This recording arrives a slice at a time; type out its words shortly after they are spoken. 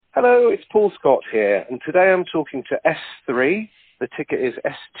Hello, it's Paul Scott here, and today I'm talking to SThree. The ticker is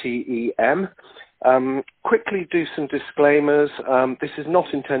STEM. Quickly do some disclaimers. This is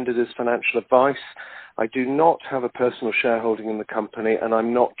not intended as financial advice. I do not have a personal shareholding in the company, and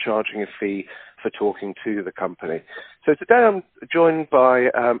I'm not charging a fee for talking to the company. So today I'm joined by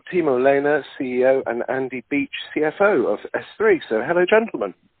Timo Lehner, CEO, and Andy Beach, CFO of SThree. So hello,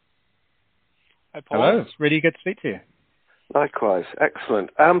 gentlemen. Hi, Paul. Hello, it's really good to speak to you. Likewise. Excellent.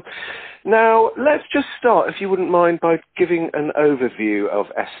 Now, let's just start, if you wouldn't mind, by giving an overview of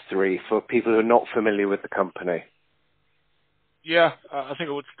SThree for people who are not familiar with the company. Yeah, I think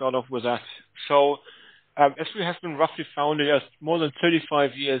I would start off with that. So, SThree has been roughly founded more than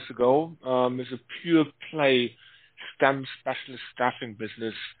 35 years ago. It's a pure play STEM specialist staffing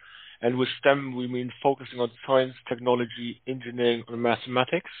business. And with STEM, we mean focusing on science, technology, engineering, and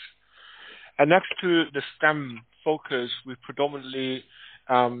mathematics. And next to the STEM focus, we predominantly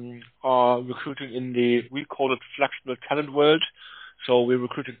are recruiting in we call it flexible talent world. So we're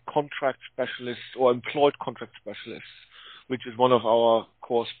recruiting contract specialists or employed contract specialists, which is one of our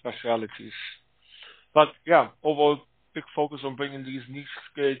core specialities. But yeah, overall, big focus on bringing these niche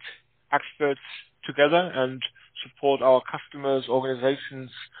skilled experts together and support our customers, organizations,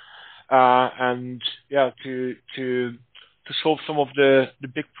 and yeah, to solve some of the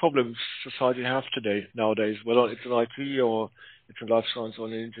big problems society has nowadays, whether it's in IT or it's in life science or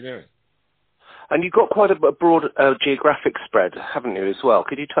in engineering. And you've got quite a broad geographic spread, haven't you, as well?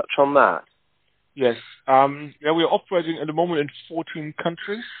 Could you touch on that? Yes. Yeah, we're operating at the moment in 14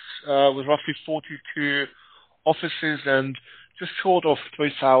 countries with roughly 42 offices and just short of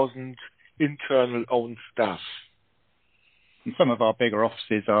 3,000 internal owned staff. And some of our bigger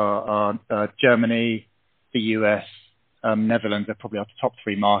offices are Germany, the US, Netherlands are probably our top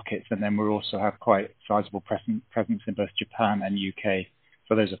three markets, and then we also have quite sizable presence in both Japan and UK.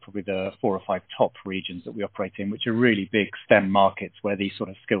 So those are probably the 4 or 5 top regions that we operate in, which are really big STEM markets where these sort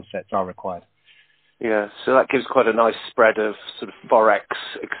of skill sets are required. Yeah, so that gives quite a nice spread of sort of Forex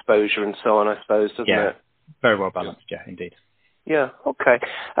exposure and so on, I suppose, doesn't it? Yeah, very well balanced, yeah, indeed. Yeah, okay.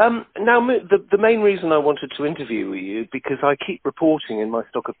 Now, the main reason I wanted to interview you, because I keep reporting in my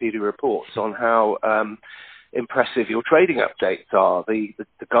Stockopedia reports on how impressive your trading updates are. The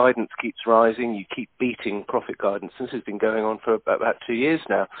guidance keeps rising. You keep beating profit guidance. This has been going on for about 2 years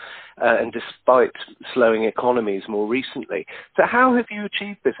now, and despite slowing economies more recently. So how have you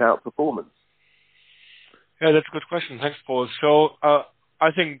achieved this outperformance? Yeah, that's a good question. Thanks, Paul. So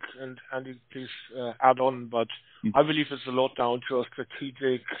I think, and Andy, please add on, but I believe it's a lot down to a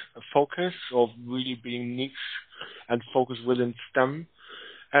strategic focus of really being niche and focused within STEM.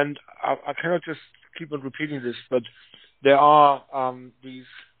 And I cannot just keep on repeating this, but there are these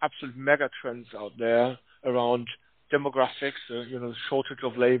absolute mega trends out there around demographics, the shortage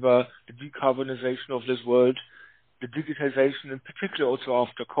of labor, the decarbonization of this world, the digitization, in particular also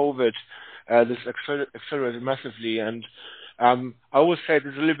after COVID, this accelerated massively. And I always say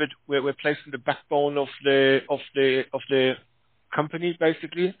there's a little bit we're placing the backbone of the company,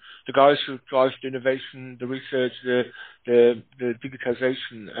 basically, the guys who drive the innovation, the research, the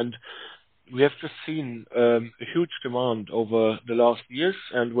digitization, and we have just seen a huge demand over the last years.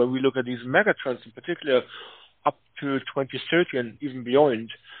 And when we look at these mega trends, in particular, up to 2030 and even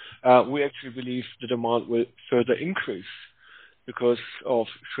beyond, we actually believe the demand will further increase because of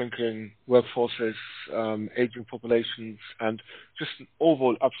shrinking workforces, aging populations, and just an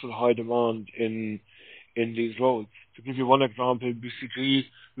overall absolute high demand in these roles. To give you one example, BCG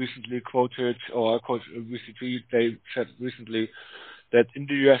recently quoted, or I quote BCG, they said recently that in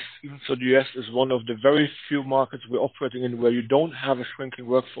the US, even so the US is one of the very few markets we're operating in where you don't have a shrinking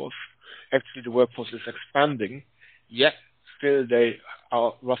workforce. Actually, the workforce is expanding, yet still they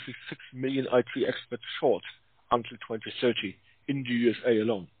are roughly 6 million IT experts short until 2030 in the USA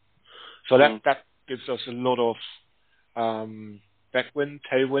alone. So that gives us a lot of backwind,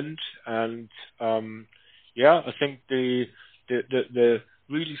 tailwind, and I think the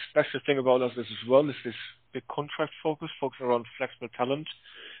really special thing about us as well is this big contract focus around flexible talent,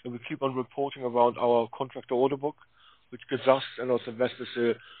 and we keep on reporting around our contractor order book, which gives us and also investors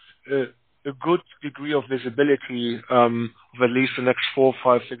a good degree of visibility of at least the next 4,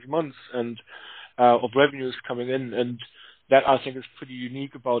 5, 6 months and of revenues coming in, and that I think is pretty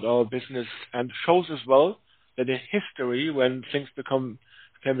unique about our business and shows as well that in history, when things became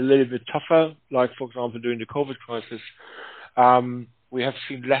a little bit tougher, like for example during the COVID crisis, we have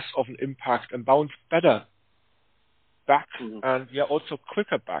seen less of an impact and bounce better back and also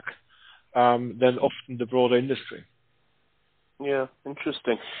quicker back than often the broader industry. Yeah,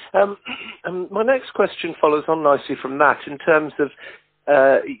 interesting. My next question follows on nicely from that in terms of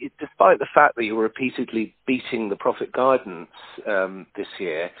despite the fact that you're repeatedly beating the profit guidance this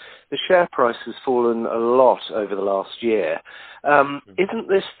year, the share price has fallen a lot over the last year. Isn't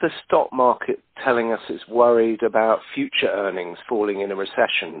this the stock market telling us it's worried about future earnings falling in a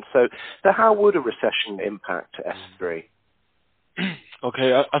recession? So how would a recession impact SThree?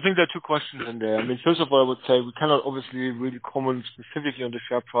 Okay, I think there are two questions in there. I mean, first of all, I would say we cannot obviously really comment specifically on the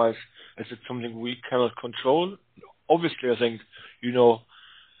share price as it's something we cannot control. Obviously, I think you know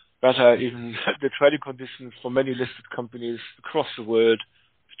better even the trading conditions for many listed companies across the world,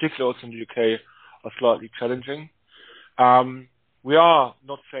 particularly also in the UK, are slightly challenging. We are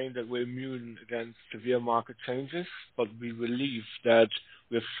not saying that we're immune against severe market changes, but we believe that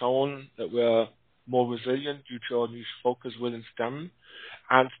we have shown that we are more resilient due to our niche focus within STEM,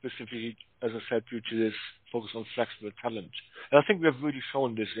 and specifically, as I said, due to this focus on flexible talent. And I think we have really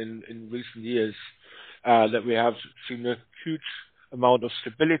shown this in recent years, that we have seen a huge amount of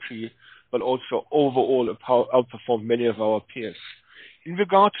stability, but also overall outperformed many of our peers. In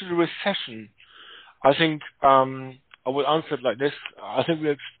regard to the recession, I think I will answer it like this. I think we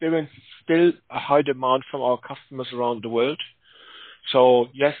experience still a high demand from our customers around the world. So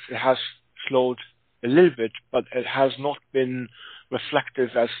yes, it has slowed a little bit, but it has not been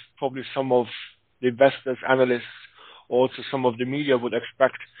reflective as probably some of the investors, analysts, or also some of the media would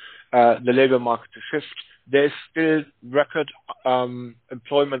expect the labor market to shift. There's still record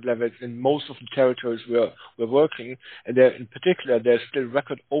employment levels in most of the territories we're working, and in particular, there's still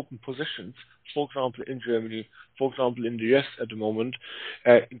record open positions, for example, in Germany, for example, in the US at the moment,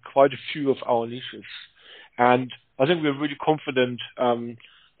 in quite a few of our niches. And I think we're really confident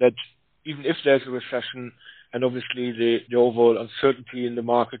that even if there's a recession, and obviously the overall uncertainty in the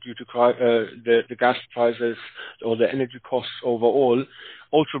market due to the gas prices or the energy costs overall,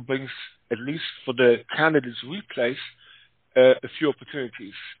 also brings, at least for the candidates we place, a few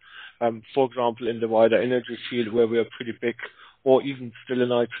opportunities. For example, in the wider energy field where we are pretty big, or even still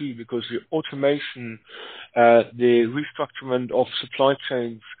in IT, because the automation, the restructurement of supply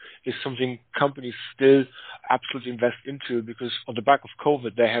chains is something companies still absolutely invest into, because on the back of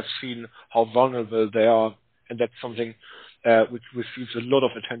COVID, they have seen how vulnerable they are, and that's something which receives a lot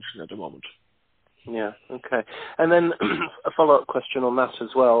of attention at the moment. Yeah, okay. And then a follow-up question on that as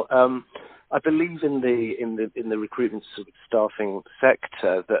well. I believe in the recruitment sort of staffing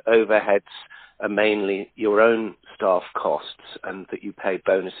sector that overheads are mainly your own staff costs, and that you pay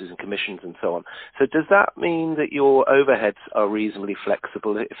bonuses and commissions and so on. So does that mean that your overheads are reasonably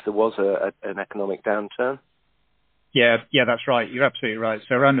flexible if there was an economic downturn? Yeah, that's right. You're absolutely right.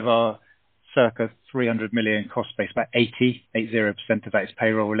 So around of our circa 300 million cost base, about 80% of that is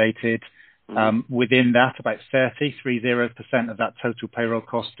payroll related. Within that, about 30% of that total payroll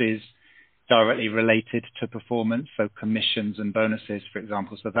cost is directly related to performance, so commissions and bonuses, for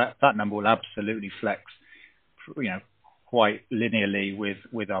example. So that number will absolutely flex, quite linearly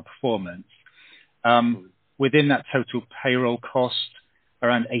with our performance. Within that total payroll cost,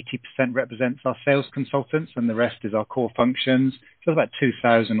 around 80% represents our sales consultants, and the rest is our core functions. So about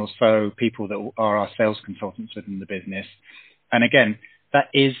 2,000 or so people that are our sales consultants within the business. And again, that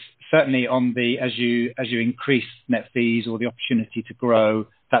is certainly on the, as you increase net fees or the opportunity to grow,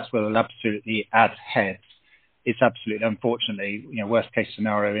 that's where we'll absolutely add heads. It's absolutely, unfortunately, worst case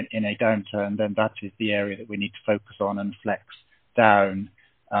scenario in a downturn, then that is the area that we need to focus on and flex down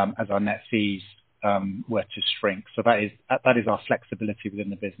as our net fees were to shrink. So that is our flexibility within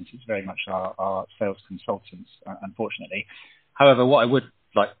the business. It's very much our sales consultants, unfortunately. However, what I would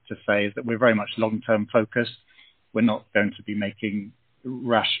like to say is that we're very much long-term focused. We're not going to be making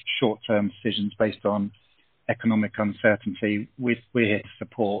rash short-term decisions based on economic uncertainty. We're here to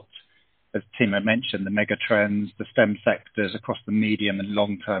support, as Tim had mentioned, the mega trends, the STEM sectors across the medium and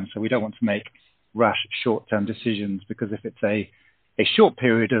long term. So we don't want to make rash short-term decisions, because if it's a short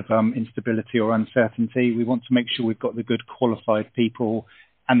period of instability or uncertainty, we want to make sure we've got the good qualified people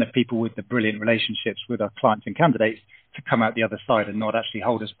and the people with the brilliant relationships with our clients and candidates to come out the other side and not actually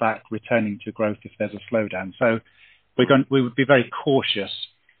hold us back returning to growth if there's a slowdown. So we would be very cautious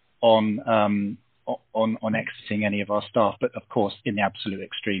on exiting any of our staff, but of course, in the absolute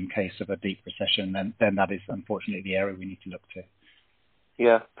extreme case of a deep recession, then that is unfortunately the area we need to look to.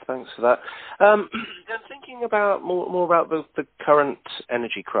 Yeah, thanks for that. Then thinking about more about the current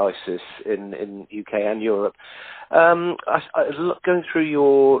energy crisis in UK and Europe, going through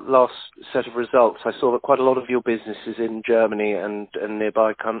your last set of results, I saw that quite a lot of your business is in Germany and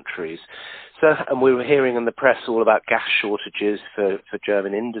nearby countries. So, and we were hearing in the press all about gas shortages for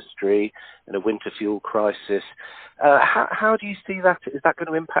German industry and a winter fuel crisis. How do you see that? Is that going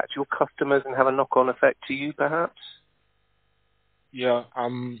to impact your customers and have a knock-on effect to you, perhaps? Yeah, I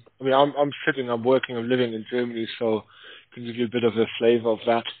mean, I'm working, I'm living in Germany, so I can give you a bit of a flavor of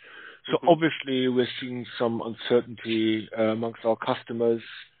that. So obviously, we're seeing some uncertainty amongst our customers.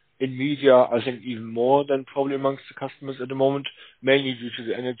 In media, I think even more than probably amongst the customers at the moment, mainly due to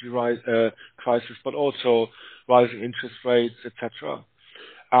the energy crisis, but also rising interest rates, etc.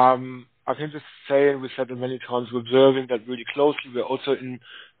 I can just say, and we've said it many times, we're observing that really closely. We're also in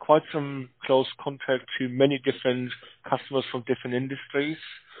quite some close contact to many different customers from different industries.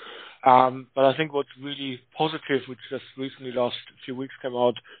 But I think what's really positive, which just recently last few weeks came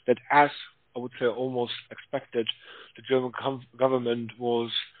out, that as I would say almost expected, the German government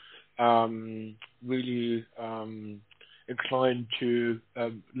was really inclined to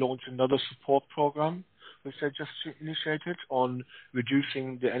launch another support program, which they just initiated on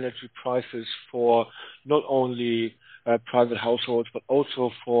reducing the energy prices for not only private households, but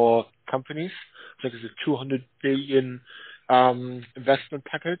also for companies. I think it's a 200 billion investment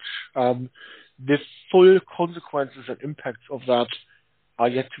package. The full consequences and impacts of that are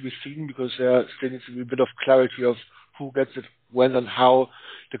yet to be seen, because there still needs to be a bit of clarity of who gets it when and how.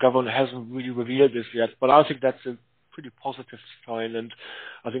 The government hasn't really revealed this yet, but I think that's a pretty positive sign, and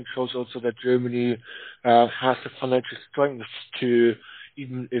I think shows also that Germany has the financial strength to,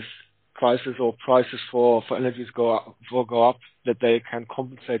 even if prices for energies go up, that they can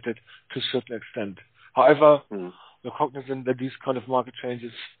compensate it to a certain extent. However, we're cognizant that these kind of market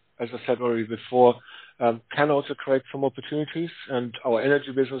changes, as I said already before, can also create some opportunities, and our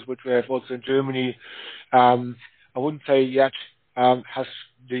energy business, which we have also in Germany, I wouldn't say yet has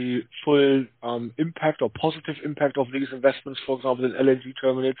the full impact or positive impact of these investments, for example, in LNG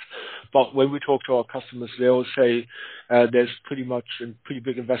terminals. But when we talk to our customers, they all say there's pretty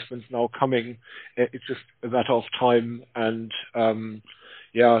big investments now coming. It's just a matter of time, and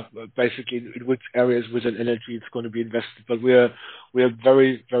basically in which areas within energy it's going to be invested. But we are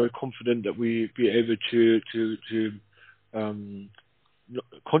very, very confident that we be able to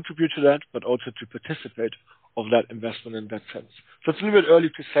contribute to that, but also to participate of that investment in that sense. So it's a little bit early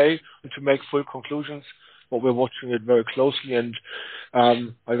to say and to make full conclusions, but we're watching it very closely. And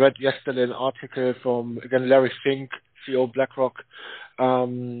I read yesterday an article from, again, Larry Fink, CEO BlackRock,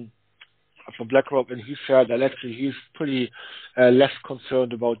 from BlackRock, and he said that actually he's pretty less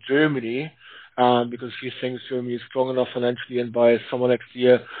concerned about Germany, because he thinks Germany is strong enough financially, and by summer next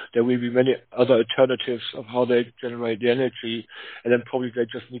year there will be many other alternatives of how they generate the energy, and then probably they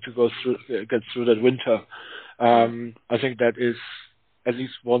just need to get through that winter. I think that is at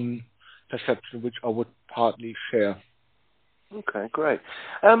least one perception which I would partly share. Okay, great.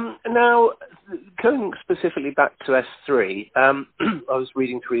 Now, going specifically back to SThree, I was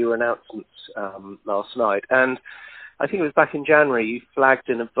reading through your announcements last night, and I think it was back in January you flagged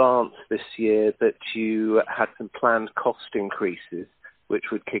in advance this year that you had some planned cost increases which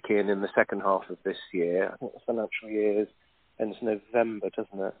would kick in the second half of this year. I think the financial year ends November,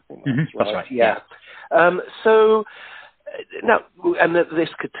 doesn't it? I think that's right. Yeah. So now, and that this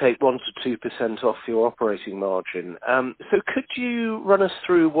could take 1 to 2% off your operating margin. So could you run us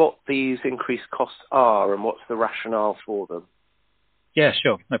through what these increased costs are and what's the rationale for them? Yeah,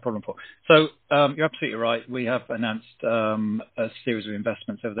 sure. No problem, Paul. So you're absolutely right. We have announced a series of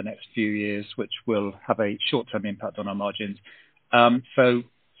investments over the next few years, which will have a short-term impact on our margins. So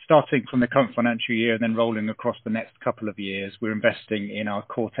starting from the current financial year and then rolling across the next couple of years, we're investing in our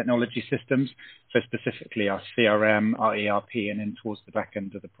core technology systems, so specifically our CRM, our ERP, and then towards the back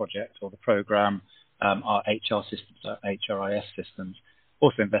end of the project or the program, our HR systems, our HRIS systems,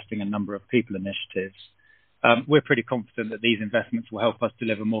 also investing in a number of people initiatives. We're pretty confident that these investments will help us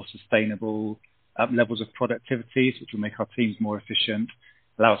deliver more sustainable levels of productivity, which will make our teams more efficient,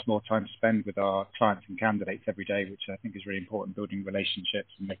 allow us more time to spend with our clients and candidates every day, which I think is really important, building relationships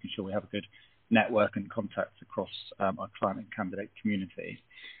and making sure we have a good network and contacts across our client and candidate community.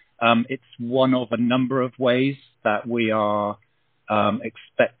 It's one of a number of ways that we are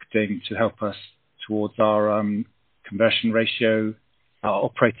expecting to help us towards our conversion ratio, our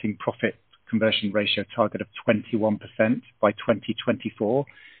operating profit conversion ratio target of 21% by 2024.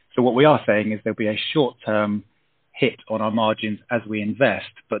 So what we are saying is there'll be a short-term hit on our margins as we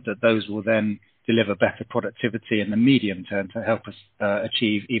invest, but that those will then deliver better productivity in the medium term to help us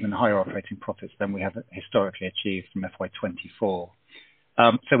achieve even higher operating profits than we have historically achieved from FY24.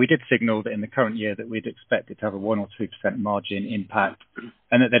 So we did signal that in the current year that we'd expect it to have a 1 or 2% margin impact,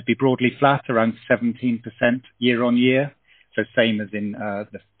 and that they'd be broadly flat, around 17% year on year. So same as in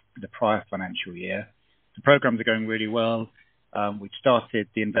the prior financial year. The programs are going really well. We've started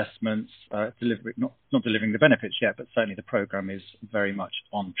the investments, not delivering the benefits yet, but certainly the program is very much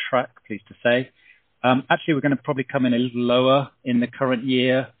on track, pleased to say. Actually, we're going to probably come in a little lower in the current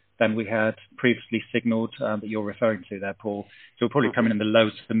year than we had previously signaled that you're referring to there, Paul. So we'll probably come in the low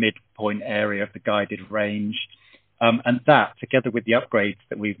to the midpoint area of the guided range. And that, together with the upgrades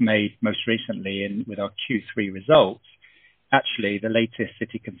that we've made most recently with our Q3 results, actually the latest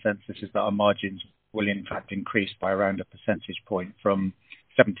Citi consensus is that our margins will in fact increase by around a percentage point from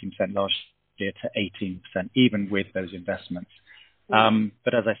 17% last year to 18%, even with those investments.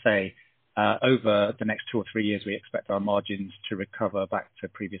 But as I say, over the next 2 or 3 years, we expect our margins to recover back to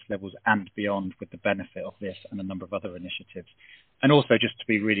previous levels and beyond with the benefit of this and a number of other initiatives. And also, just to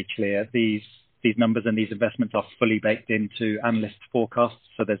be really clear, these numbers and these investments are fully baked into analyst forecasts,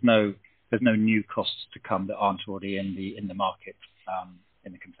 so there's no new costs to come that aren't already in the market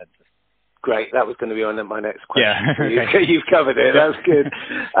in the consensus. Great, that was going to be on my next question. Yeah, okay. You've covered it. That's good.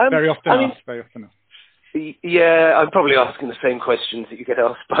 Very often asked. Yeah, I'm probably asking the same questions that you get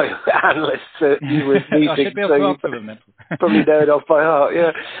asked by analysts at you with meetings. I should be able to answer them then. Probably know it off by heart,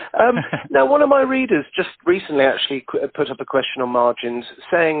 yeah. Now, one of my readers just recently actually put up a question on margins,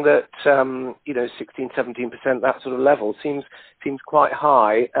 saying that 16, 17%, that sort of level seems quite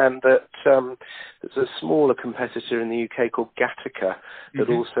high, and that there's a smaller competitor in the UK called Gattaca that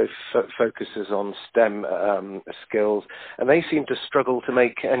also focuses on STEM skills, and they seem to struggle to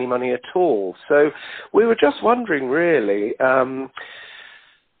make any money at all. So we were just wondering, really,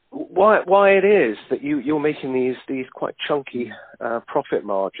 why it is that you're making these quite chunky profit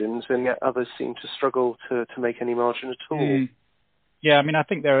margins, and yet others seem to struggle to make any margin at all. Yeah, I mean, I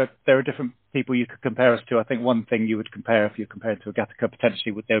think there are different people you could compare us to. I think one thing you would compare, if you compare it to a Gattaca,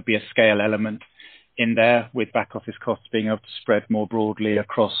 potentially there would be a scale element in there, with back office costs being able to spread more broadly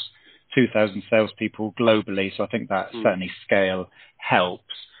across 2,000 salespeople globally. So I think that certainly scale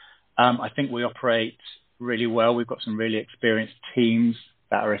helps. I think we operate really well. We've got some really experienced teams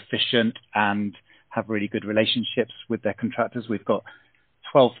that are efficient and have really good relationships with their contractors. We've got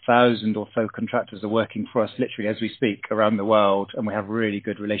 12,000 or so contractors are working for us literally as we speak around the world, and we have really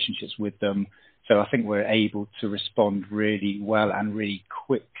good relationships with them. So I think we're able to respond really well and really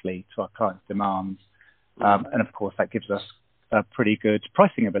quickly to our clients' demands. And of course, that gives us a pretty good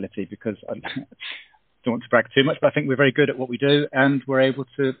pricing ability, because I don't want to brag too much, but I think we're very good at what we do, and we're able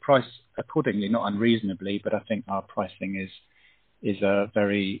to price accordingly, not unreasonably, but I think our pricing is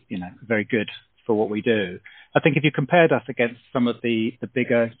very good for what we do. I think if you compared us against some of the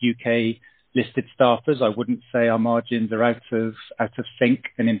bigger UK listed staffers, I wouldn't say our margins are out of sync,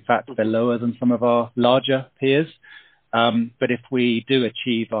 and in fact they're lower than some of our larger peers. But if we do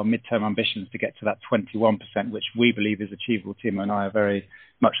achieve our midterm ambitions to get to that 21%, which we believe is achievable, Timo and I are very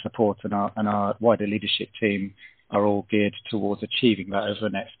much support, and our wider leadership team are all geared towards achieving that over the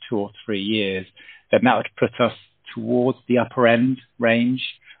next 2 or 3 years, then that would put us towards the upper end range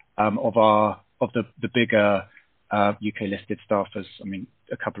of the bigger UK listed staffers. I mean,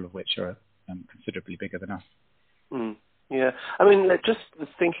 a couple of which are considerably bigger than us. Yeah, I mean, just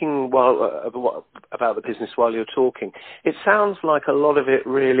thinking about the business while you're talking, it sounds like a lot of it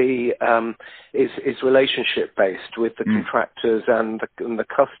really is relationship based with the contractors and the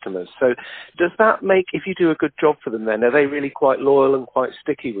customers. So does that make, if you do a good job for them, then are they really quite loyal and quite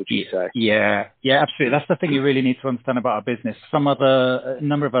sticky, would you say? Yeah, absolutely. That's the thing you really need to understand about our business. A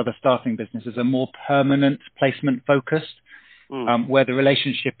number of other staffing businesses are more permanent placement focused, where the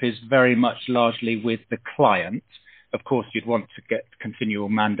relationship is very much largely with the client. Of course, you'd want to get continual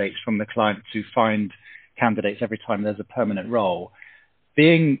mandates from the client to find candidates every time there's a permanent role.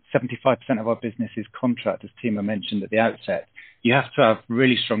 Being 75% of our business is contract, as Timo mentioned at the outset, you have to have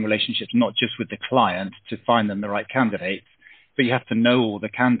really strong relationships, not just with the client to find them the right candidates, but you have to know all the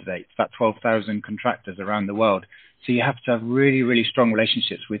candidates, that 12,000 contractors around the world. So you have to have really, really strong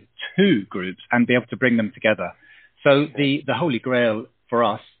relationships with 2 groups and be able to bring them together. So the holy grail for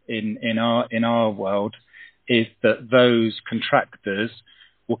us in our world is that those contractors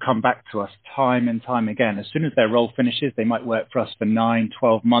will come back to us time and time again. As soon as their role finishes, they might work for us for 9,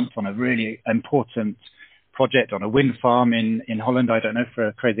 12 months on a really important project on a wind farm in Holland, I don't know, for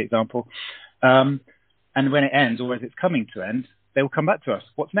a crazy example. And when it ends, or as it's coming to end, they will come back to us.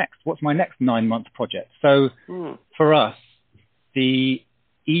 What's next? What's my next 9-month project? So for us, the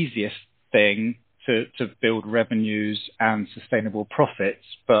easiest thing to build revenues and sustainable profits,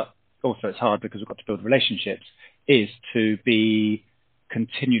 but also it's hard because we've got to build relationships, is to be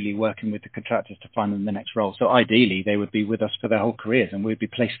continually working with the contractors to find them the next role. So ideally, they would be with us for their whole careers, and we'd be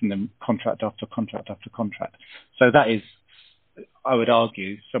placing them contract after contract after contract. So that is, I would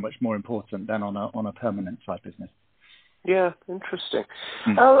argue, so much more important than on a permanent side business. Yeah, interesting.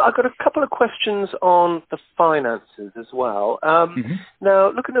 Mm. I've got a couple of questions on the finances as well.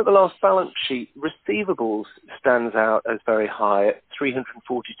 Now, looking at the last balance sheet, receivables stands out as very high at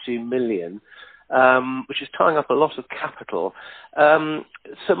 342 million, which is tying up a lot of capital.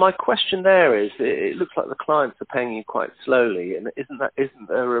 So my question there is, it looks like the clients are paying you quite slowly, and isn't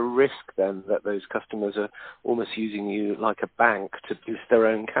there a risk then that those customers are almost using you like a bank to boost their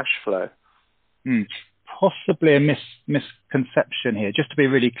own cash flow? Possibly a misconception here. Just to be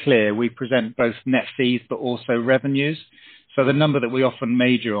really clear, we present both net fees but also revenues. So the number that we often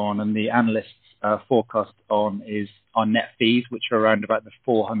major on and the analysts forecast on is our net fees, which are around about the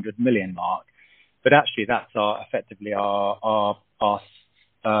 400 million mark. But actually, that's effectively our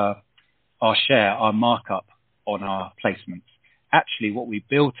share, our markup on our placements. Actually, what we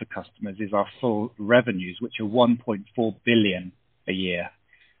bill to customers is our full revenues, which are 1.4 billion a year.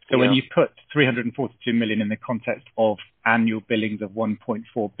 So when you put 342 million in the context of annual billings of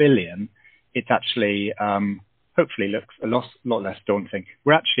 1.4 billion, it actually hopefully looks a lot less daunting.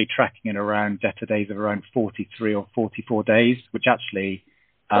 We're actually tracking it around debtor days of around 43 or 44 days, which actually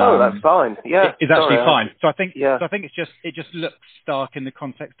that's fine. Yeah, it's actually fine. So I think it just looks stark in the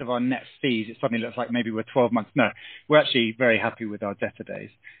context of our net fees. It suddenly looks like maybe we're 12 months. No, we're actually very happy with our debtor days.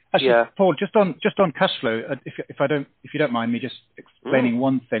 Actually, Paul, just on cash flow, if you don't mind me just explaining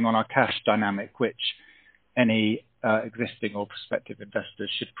one thing on our cash dynamic, which any existing or prospective investors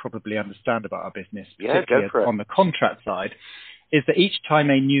should probably understand about our business, particularly on the contract side, is that each time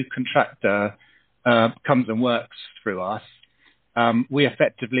a new contractor comes and works through us, we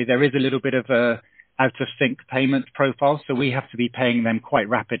effectively, there is a little bit of a out of sync payment profile. So we have to be paying them quite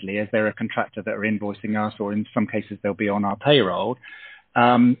rapidly as they're a contractor that are invoicing us, or in some cases they'll be on our payroll.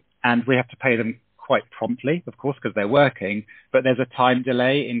 And we have to pay them quite promptly, of course, because they're working, but there's a time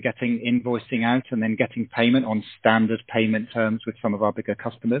delay in getting invoicing out and then getting payment on standard payment terms with some of our bigger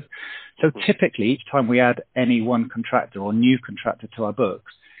customers. So typically each time we add any one contractor or new contractor to our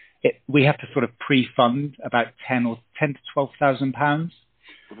books, we have to sort of pre-fund about 10 to 12,000 pounds.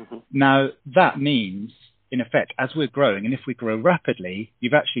 Now that means, in effect, as we're growing, and if we grow rapidly, you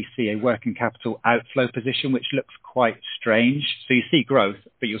actually see a working capital outflow position, which looks quite strange. So you see growth,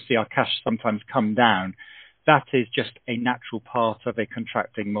 but you'll see our cash sometimes come down. That is just a natural part of a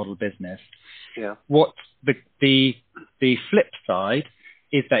contracting model business. Yeah. What the flip side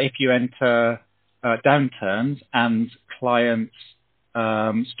is that if you enter downturns and clients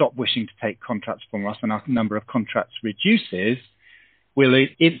stop wishing to take contracts from us and our number of contracts reduces, we'll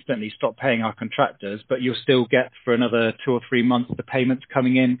instantly stop paying our contractors, but you'll still get for another 2 or 3 months the payments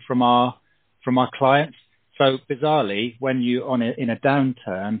coming in from our clients. So bizarrely, when you in a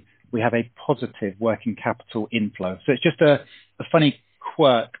downturn, we have a positive working capital inflow. So it's just a funny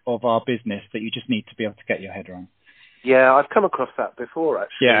quirk of our business that you just need to be able to get your head around. Yeah, I've come across that before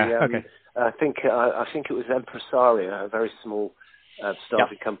actually. Yeah, okay. I think it was Empresario, a very small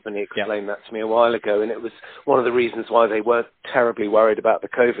staffing company, explained that to me a while ago, and it was one of the reasons why they weren't terribly worried about the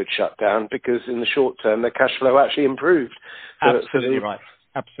COVID shutdown, because in the short term their cash flow actually improved. Absolutely right.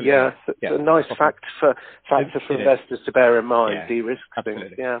 Absolutely. Yeah, it's a nice factor for investors to bear in mind. De-risk things.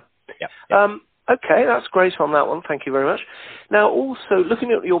 Yeah. Okay, that's great on that one. Thank you very much. Now, also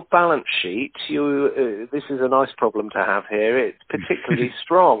looking at your balance sheet, this is a nice problem to have here. It's particularly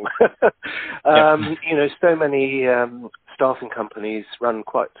strong. So many staffing companies run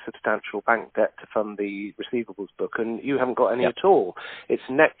quite substantial bank debt to fund the receivables book, and you haven't got any at all. It's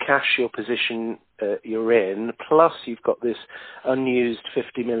net cash your position you're in, plus you've got this unused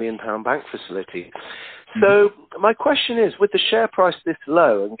 £50 million bank facility. So my question is, with the share price this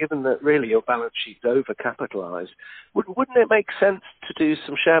low, and given that really your balance sheet's overcapitalised, wouldn't it make sense to do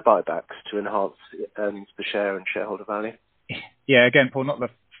some share buybacks to enhance earnings per share and shareholder value? Yeah, again, Paul, not the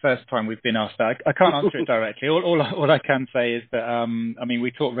first time we've been asked that. I can't answer it directly. All I can say is that,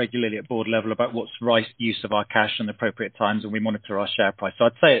 we talk regularly at board level about what's right use of our cash and appropriate times, and we monitor our share price. So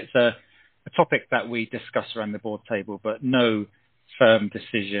I'd say it's a topic that we discuss around the board table, but no firm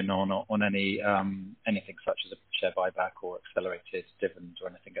decision on anything such as a share buyback or accelerated dividends or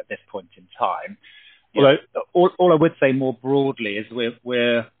anything at this point in time. Yeah. Although all I would say more broadly is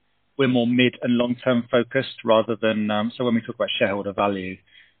we're more mid and long term focused rather than so when we talk about shareholder value,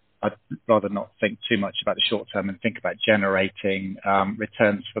 I'd rather not think too much about the short term and think about generating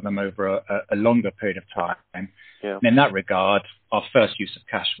returns for them over a longer period of time. Yeah. And in that regard, our first use of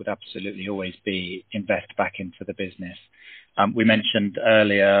cash would absolutely always be invest back into the business. We mentioned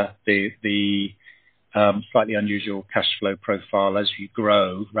earlier the slightly unusual cash flow profile as you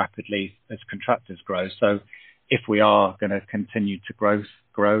grow rapidly, as contractors grow. So if we are going to continue to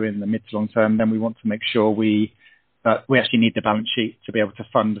grow in the mid to long term, then we want to make sure we we actually need the balance sheet to be able to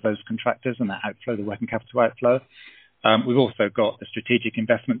fund those contractors and that outflow, the working capital outflow. We've also got the strategic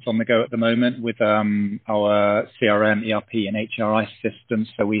investments on the go at the moment with our CRM, ERP, and HRI systems.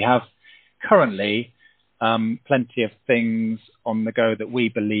 So we have currently plenty of things on the go that we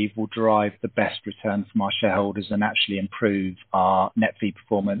believe will drive the best return from our shareholders and actually improve our net fee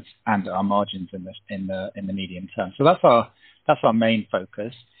performance and our margins in the medium term. So that's our main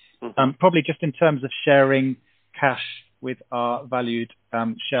focus. Probably just in terms of sharing cash with our valued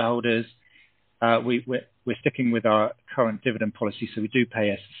shareholders, we're sticking with our current dividend policy, so we do pay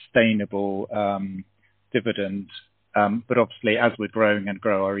a sustainable dividend. But obviously, as we're growing and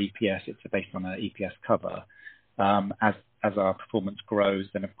grow our EPS, it's based on our EPS cover. As our performance grows,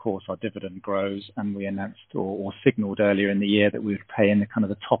 then of course our dividend grows, and we announced or signalled earlier in the year that we would pay in the kind of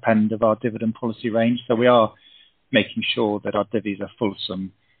the top end of our dividend policy range. So we are making sure that our divvies are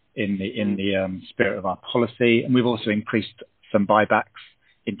fulsome in the spirit of our policy, and we've also increased some buybacks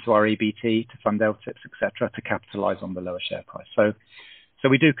into our EBT to fund LTIPs, etc., to capitalise on the lower share price. So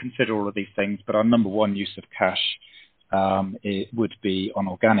we do consider all of these things, but our number one use of cash it would be on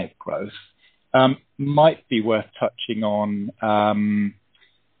organic growth. Might be worth touching on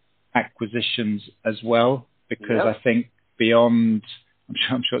acquisitions as well, because I think beyond,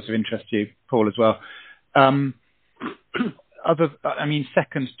 I'm sure it's of interest to you, Paul, as well.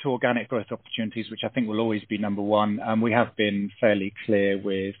 Second to organic growth opportunities, which I think will always be number one. We have been fairly clear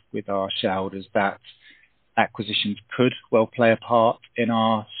with our shareholders that acquisitions could well play a part in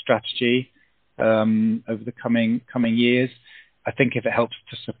our strategy over the coming years. I think if it helps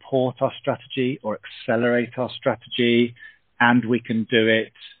to support our strategy or accelerate our strategy, and we can do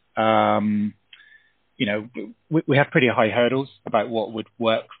it, we have pretty high hurdles about what would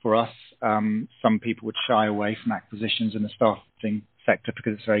work for us. Some people would shy away from acquisitions in the staffing sector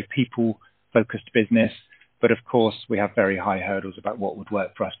because it's a very people-focused business. But of course, we have very high hurdles about what would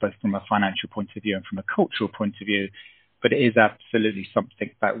work for us, both from a financial point of view and from a cultural point of view. But it is absolutely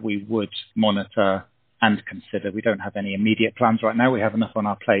something that we would monitor and consider. We don't have any immediate plans right now. We have enough on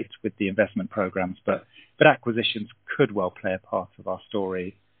our plate with the investment programs, but acquisitions could well play a part of our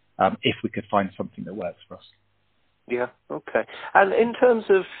story if we could find something that works for us. Yeah, okay. And in terms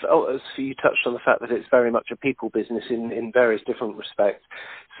of, so you touched on the fact that it's very much a people business in various different respects.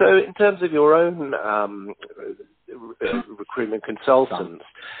 So in terms of your own recruitment consultants,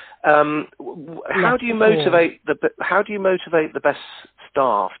 how do you motivate the best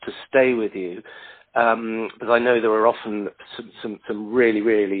staff to stay with you? Because I know there are often some real I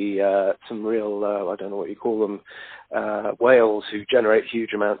don't know what you call them, whales who generate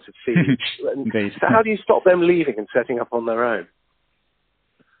huge amounts of fees. So how do you stop them leaving and setting up on their own?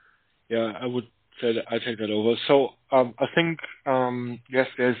 Yeah, I would say that I take that over. So I think yes,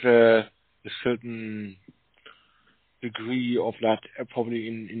 there's a certain degree of that probably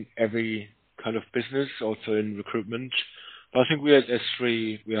in every kind of business, also in recruitment. I think we at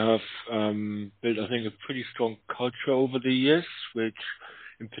SThree, we have built, I think, a pretty strong culture over the years, which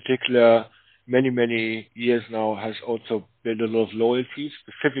in particular, many years now has also built a lot of loyalty,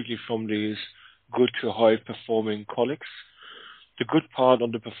 specifically from these good to high performing colleagues. The good part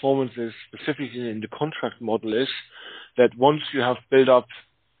on the performance is, specifically in the contract model, is that once you have built up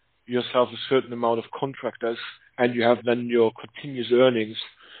yourself a certain amount of contractors and you have then your continuous earnings,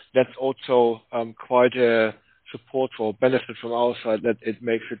 that's also quite a support or benefit from our side, that it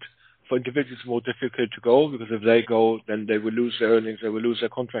makes it for individuals more difficult to go, because if they go, then they will lose their earnings, they will lose their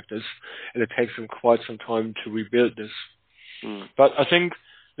contractors, and it takes them quite some time to rebuild this. But I think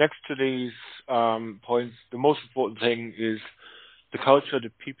next to these points, the most important thing is the culture, the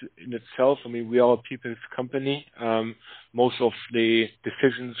people in itself. I mean, we are a people's company. Most of the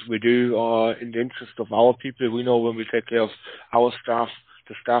decisions we do are in the interest of our people. We know when we take care of our staff,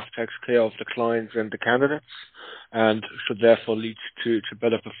 the staff takes care of the clients and the candidates, and should therefore lead to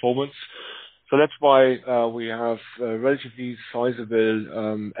better performance. So that's why we have a relatively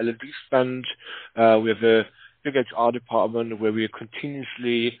sizable L&D spend. We have a big HR department where we are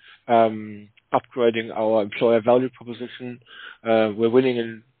continuously upgrading our employer value proposition. We're winning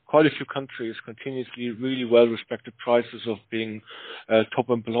in quite a few countries continuously, really well-respected prizes of being a top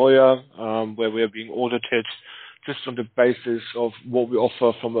employer, where we are being audited just on the basis of what we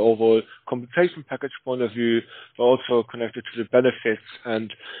offer from an overall compensation package point of view, but also connected to the benefits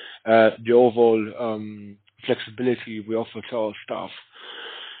and the overall flexibility we offer to our staff.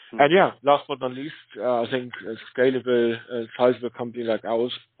 And yeah, last but not least, I think a scalable, sizable company like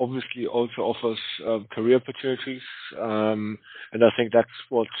ours obviously also offers career opportunities. And I think that's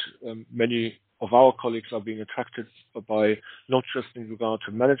what many of our colleagues are being attracted by, not just in regard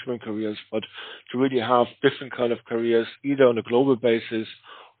to management careers, but to really have different kind of careers, either on a global basis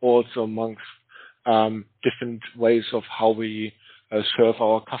or also amongst different ways of how we serve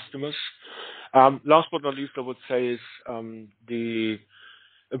our customers. Last but not least, I would say is the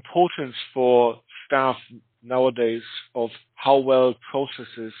importance for staff nowadays of how well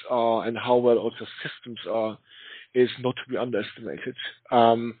processes are and how well also systems are is not to be underestimated.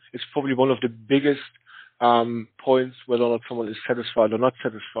 It's probably one of the biggest points whether or not someone is satisfied or not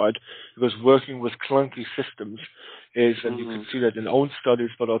satisfied, because working with clunky systems is, and you can see that in own studies,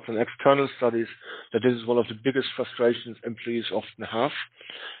 but also in external studies, that this is one of the biggest frustrations employees often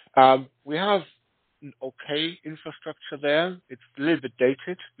have. We have an okay infrastructure there. It's a little bit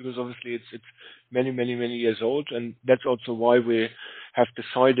dated because obviously it's many years old, and that's also why we have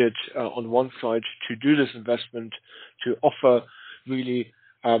decided on one side to do this investment to offer really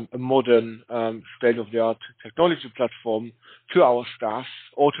a modern state-of-the-art technology platform to our staff,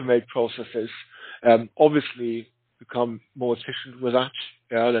 automate processes, obviously become more efficient with that.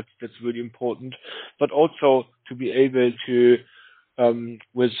 Yeah, that's really important, but also to be able to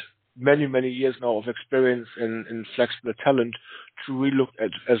with many years now of experience in flexible talent to relook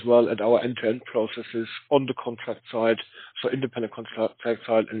at as well at our end-to-end processes on the contract side, so independent contract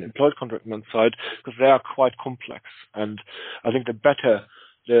side and employed contractment side, because they are quite complex. And I think the better,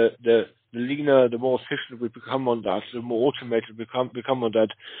 the leaner, the more efficient we become on that, the more automated we become on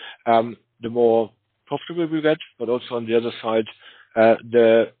that, the more profitable we get, but also on the other side,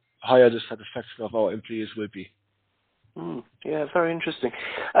 the higher the satisfaction of our employees will be. Yeah, very interesting.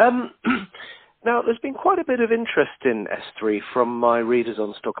 Now, there's been quite a bit of interest in SThree from my readers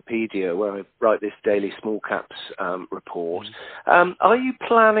on Stockopedia, where I write this daily small caps report. Are you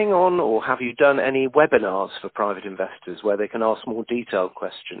planning on, or have you done any webinars for private investors where they can ask more detailed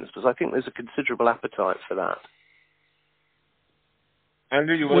questions? Because I think there's a considerable appetite for that.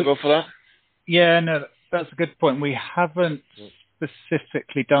 Andrew, you want to go for that? Yeah, no, that's a good point. We haven't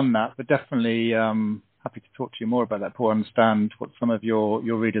specifically done that, but definitely happy to talk to you more about that, Paul, understand what some of your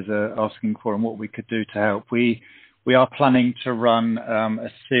readers are asking for and what we could do to help. We are planning to run a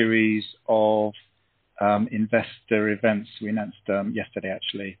series of investor events. We announced yesterday,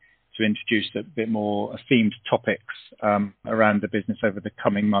 actually, to introduce a bit more themed topics around the business over the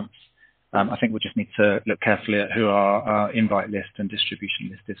coming months. I think we'll just need to look carefully at who our invite list and distribution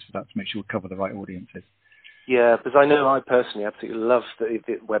list is for that to make sure we cover the right audiences. Yeah, because I know I personally absolutely love the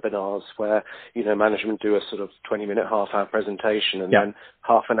webinars where, management do a sort of 20-minute, half-hour presentation and then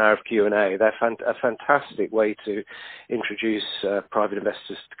half an hour of Q&A. They're a fantastic way to introduce private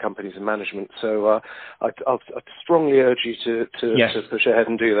investors to companies and management. So I'd strongly urge you to push ahead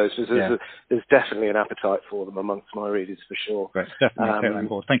and do those. There's definitely an appetite for them amongst my readers, for sure. Great, definitely on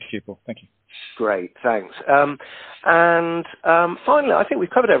board. Thank you, Paul. Thank you. Great, thanks. And finally, I think we've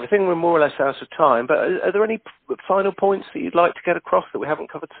covered everything. We're more or less out of time, but are there any final points that you'd like to get across that we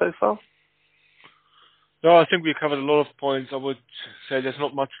haven't covered so far? No, I think we covered a lot of points. I would say there's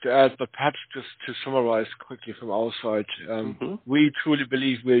not much to add, but perhaps just to summarize quickly from our side, we truly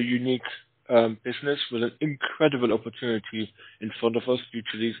believe we're a unique business with an incredible opportunity in front of us due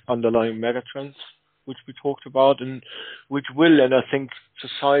to these underlying megatrends, which we talked about, and which will, and I think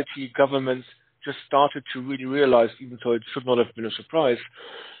society, governments just started to really realize, even though it should not have been a surprise,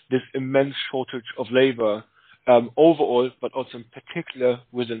 this immense shortage of labor overall, but also in particular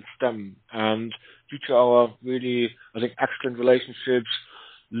within STEM. And due to our really, I think, excellent relationships,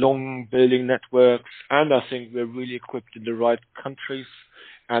 long building networks, and I think we're really equipped in the right countries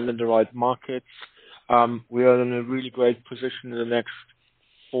and in the right markets, we are in a really great position in the next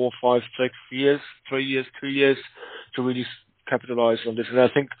 4, 5, 6 years, 3 years, 2 years to really capitalize on this. And I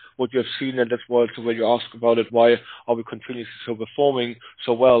think what you have seen, and that's why when you ask about it, why are we continuously so performing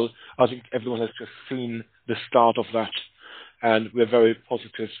so well, I think everyone has just seen the start of that, and we're very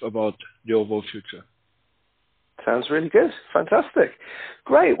positive about the overall future. Sounds really good. Fantastic.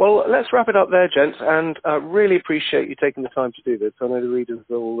 Great. Well, let's wrap it up there, gents, and really appreciate you taking the time to do this. I know the readers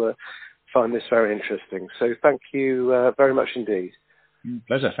will find this very interesting. So thank you very much indeed.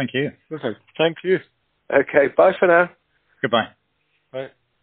 Pleasure. Thank you. Perfect. Thank you. Okay. Bye for now. Goodbye.